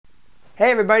Hey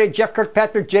everybody, Jeff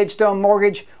Kirkpatrick, Jadestone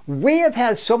Mortgage. We have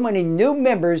had so many new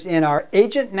members in our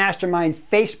Agent Mastermind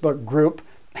Facebook group,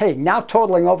 now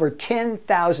totaling over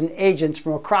 10,000 agents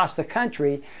from across the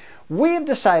country. We have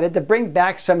decided to bring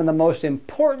back some of the most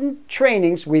important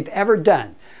trainings we've ever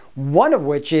done, one of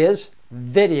which is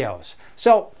videos.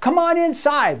 So come on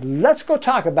inside, let's go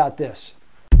talk about this.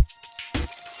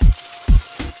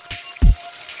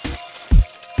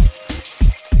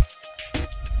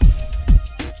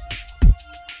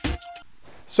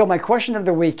 So my question of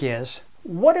the week is,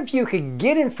 what if you could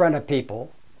get in front of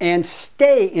people and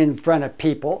stay in front of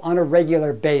people on a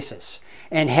regular basis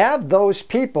and have those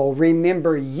people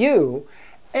remember you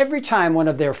every time one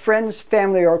of their friends,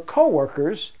 family, or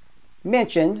coworkers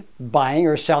mentioned buying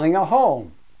or selling a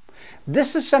home?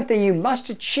 This is something you must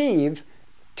achieve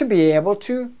to be able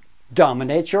to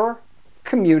dominate your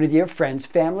community of friends,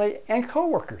 family, and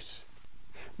coworkers.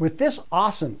 With this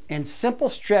awesome and simple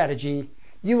strategy,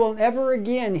 you will never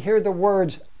again hear the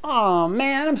words, "Oh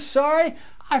man, I'm sorry,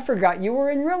 I forgot you were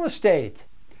in real estate."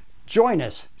 Join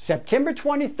us September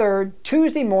 23rd,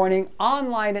 Tuesday morning,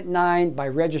 online at 9 by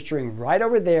registering right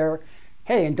over there.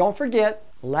 Hey, and don't forget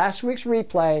last week's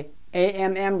replay,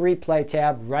 AMM replay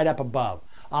tab right up above.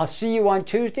 I'll see you on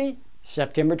Tuesday,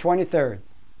 September 23rd.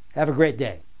 Have a great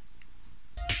day.